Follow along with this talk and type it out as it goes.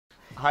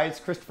Hi,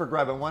 it's Christopher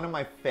Grubb, and one of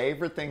my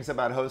favorite things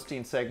about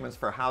hosting segments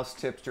for House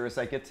Tipster is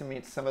I get to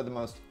meet some of the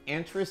most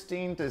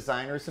interesting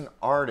designers and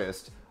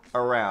artists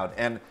around.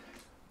 And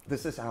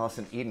this is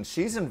Allison Eden.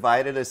 She's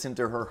invited us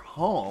into her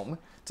home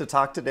to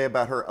talk today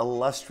about her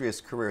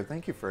illustrious career.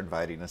 Thank you for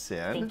inviting us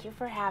in. Thank you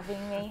for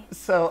having me.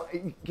 So,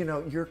 you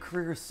know, your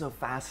career is so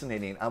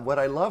fascinating. What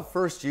I love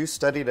first, you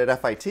studied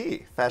at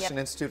FIT, Fashion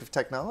Institute of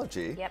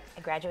Technology. Yep,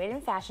 I graduated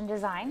in fashion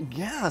design.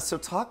 Yeah, so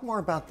talk more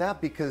about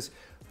that, because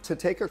to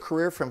take a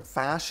career from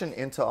fashion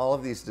into all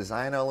of these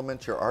design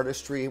elements, your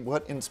artistry,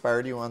 what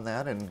inspired you on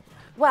that?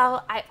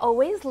 Well, I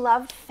always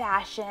loved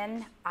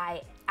fashion.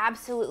 I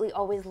absolutely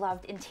always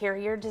loved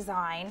interior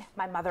design.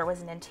 My mother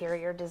was an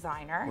interior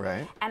designer.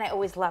 Right. And I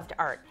always loved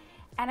art.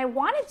 And I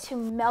wanted to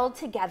meld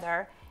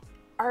together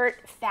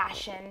art,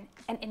 fashion,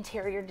 and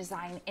interior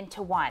design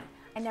into one.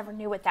 I never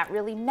knew what that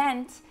really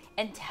meant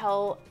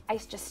until I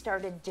just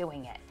started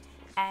doing it.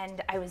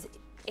 And I was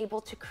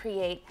able to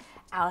create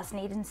Allison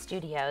Eden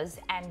Studios,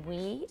 and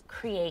we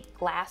create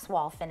glass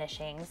wall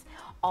finishings,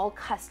 all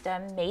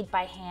custom, made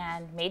by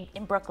hand, made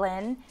in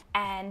Brooklyn.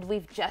 And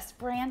we've just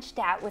branched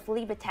out with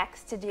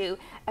Libatex to do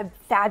a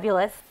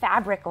fabulous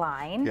fabric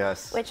line,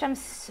 Yes. which I'm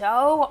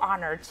so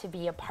honored to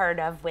be a part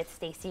of with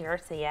Stacy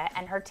Garcia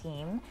and her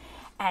team.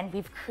 And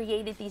we've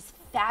created these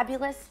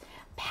fabulous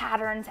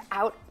patterns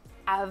out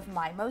of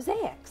my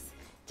mosaics,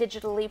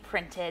 digitally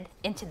printed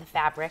into the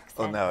fabrics.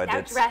 Oh, and no, now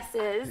it's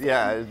dresses.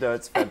 Yeah, no,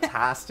 it's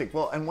fantastic.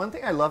 Well, and one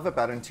thing I love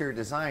about interior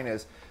design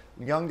is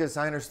young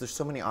designers, there's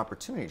so many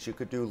opportunities. You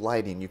could do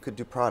lighting, you could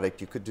do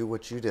product, you could do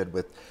what you did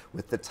with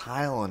the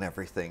tile and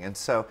everything. And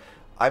so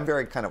I'm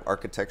very kind of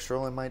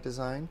architectural in my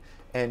design,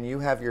 and you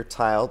have your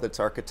tile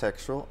that's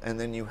architectural, and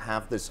then you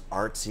have this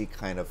artsy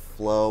kind of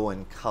flow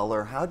and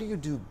color. How do you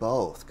do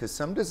both? Because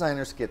some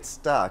designers get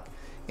stuck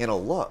in a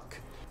look.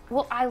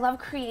 Well, I love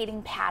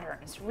creating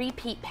patterns,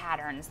 repeat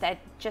patterns that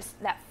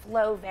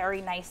flow very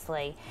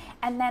nicely.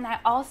 And then I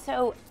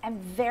also am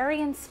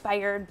very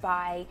inspired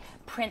by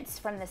prints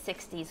from the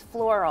 60s,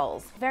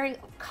 florals, very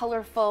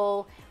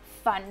colorful,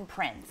 fun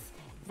prints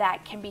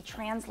that can be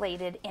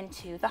translated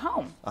into the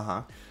home.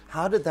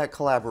 How did that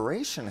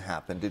collaboration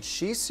happen? Did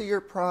she see your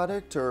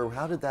product, or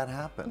how did that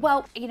happen?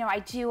 Well, you know, I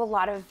do a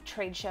lot of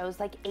trade shows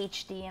like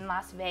HD in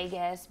Las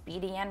Vegas,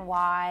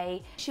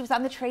 BDNY. She was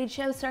on the trade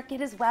show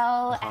circuit as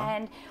well,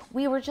 and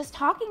we were just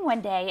talking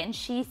one day, and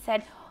she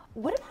said,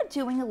 what about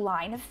doing a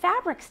line of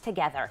fabrics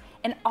together?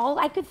 And all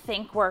I could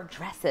think were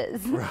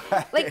dresses.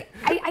 Right. Like,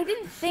 I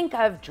didn't think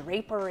of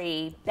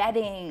drapery,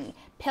 bedding,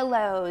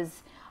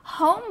 pillows,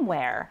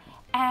 homeware.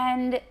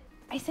 And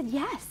I said,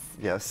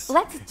 yes,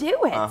 let's do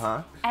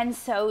it. And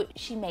so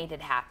she made it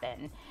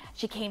happen.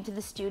 She came to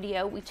the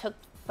studio, we took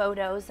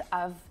photos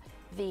of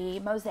the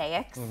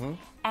mosaics,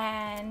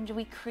 and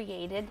we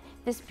created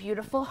this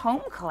beautiful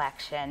home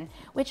collection,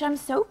 which I'm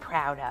so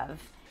proud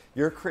of.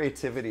 Your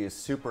creativity is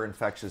super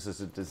infectious as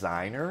a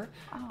designer,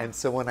 and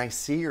so when I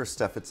see your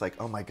stuff, it's like,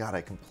 oh my God,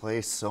 I can play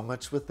so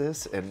much with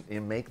this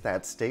and make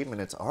that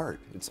statement. It's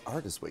art. It's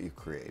art is what you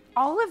create.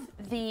 All of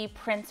the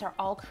prints are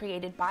all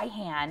created by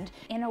hand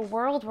in a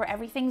world where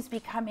everything's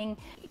becoming,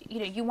 you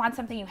know, you want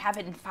something, you have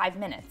it in 5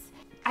 minutes.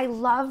 I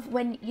love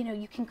when, you know,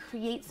 you can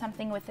create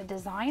something with a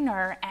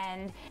designer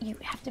and you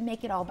have to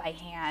make it all by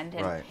hand.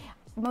 And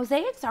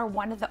mosaics are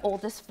one of the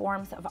oldest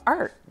forms of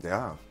art.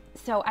 Yeah.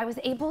 So I was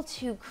able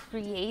to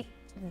create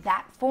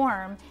that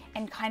form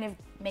and kind of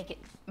make it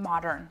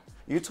modern.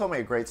 You told me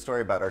a great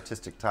story about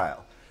artistic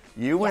tile.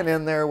 You went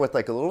in there with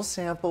like a little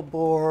sample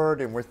board,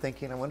 and we're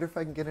thinking, I wonder if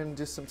I can get in and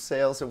do some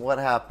sales, and what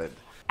happened?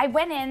 I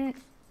went in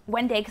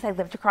one day because I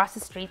lived across the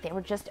street. They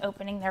were just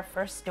opening their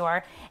first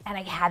store, and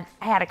I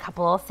had a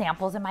couple of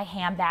samples in my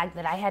handbag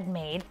that I had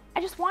made.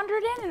 I just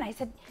wandered in and I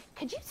said,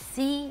 could you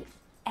see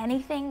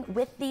anything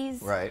with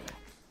these? Right.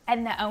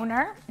 And the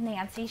owner,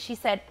 Nancy, she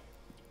said,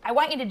 I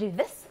want you to do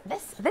this.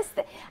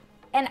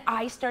 And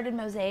I started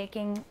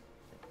mosaicing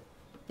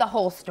the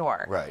whole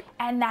store. Right.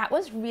 And that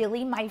was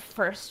really my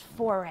first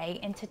foray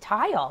into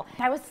tile.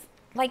 I was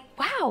like,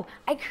 wow,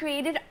 I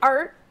created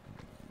art,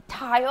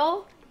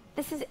 tile.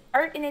 This is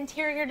art and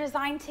interior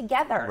design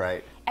together.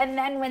 Right. And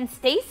then when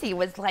Stacy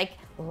was like,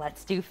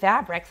 let's do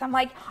fabrics, I'm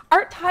like,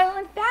 art, tile,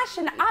 and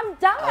fashion, I'm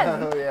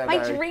done. Oh, yeah, my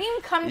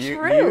dream come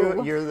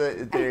true. You're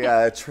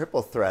the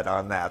triple threat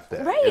on that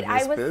then, right. in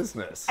this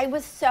business. I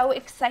was so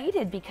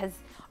excited because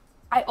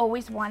I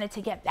always wanted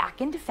to get back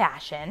into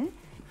fashion.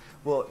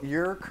 Well,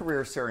 your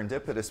career is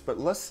serendipitous, but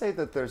let's say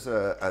that there's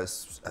a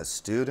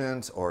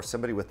student or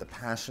somebody with a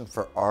passion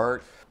for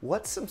art.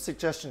 What's some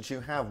suggestions you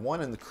have, one,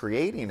 in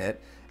creating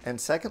it,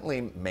 and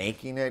secondly,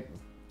 making it?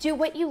 Do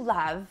what you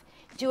love,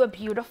 do a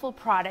beautiful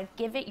product,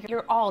 give it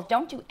your all.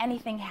 Don't do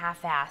anything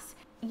half-ass.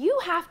 You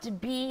have to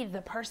be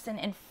the person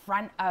in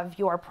front of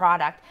your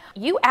product.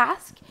 You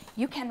ask,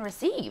 you can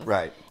receive.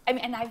 Right. I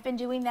mean, and I've been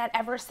doing that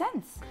ever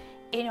since.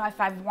 You know, if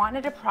I've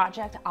wanted a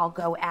project, I'll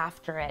go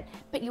after it.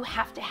 But you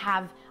have to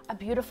have a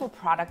beautiful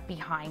product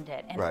behind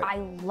it. And I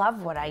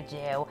love what I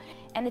do.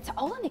 And it's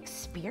all an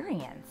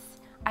experience.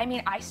 I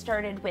mean, I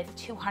started with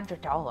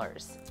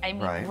 $200. I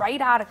mean,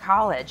 right out of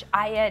college,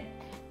 I had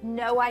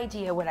no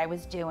idea what I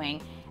was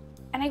doing.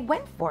 And I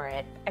went for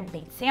it. I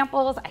made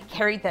samples, I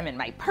carried them in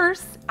my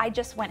purse, I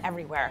just went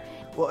everywhere.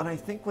 Well, and I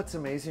think what's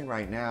amazing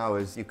right now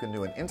is you can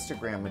do an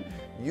Instagram and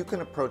you can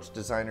approach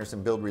designers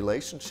and build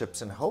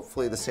relationships, and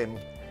hopefully the same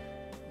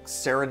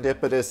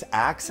serendipitous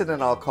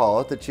accident, I'll call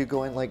it, that you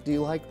go in like, do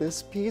you like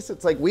this piece?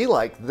 It's like, we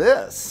like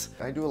this.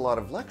 I do a lot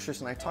of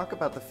lectures and I talk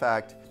about the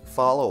fact,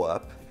 follow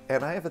up.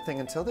 And I have a thing,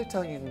 until they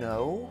tell you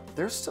no,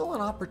 there's still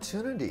an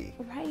opportunity.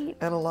 Right.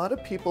 And a lot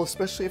of people,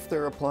 especially if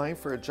they're applying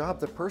for a job,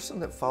 the person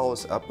that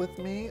follows up with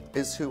me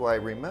is who I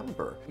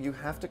remember. You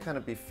have to kind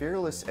of be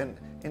fearless, and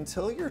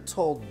until you're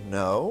told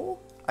no,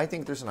 I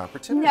think there's an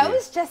opportunity. No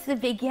is just the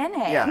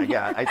beginning.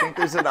 Yeah, I think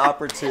there's an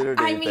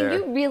opportunity I mean, there.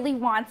 you really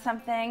want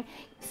something,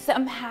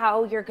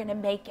 somehow you're gonna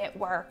make it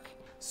work.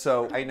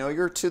 So I know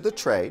you're to the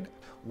trade.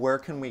 Where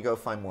can we go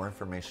find more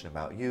information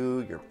about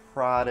you, your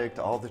product,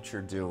 all that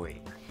you're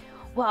doing?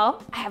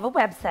 Well, I have a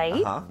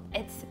website.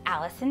 It's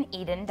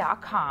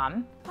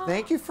AllisonEden.com.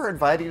 Thank you for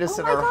inviting us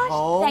in my our gosh,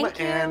 home thank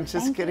you, and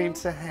just thank getting you.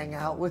 to hang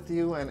out with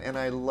you. And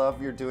I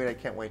love your doing. I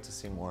can't wait to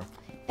see more.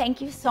 Thank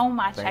you so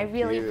much. I Thank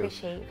really you.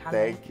 appreciate you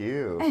coming. Thank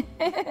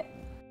you.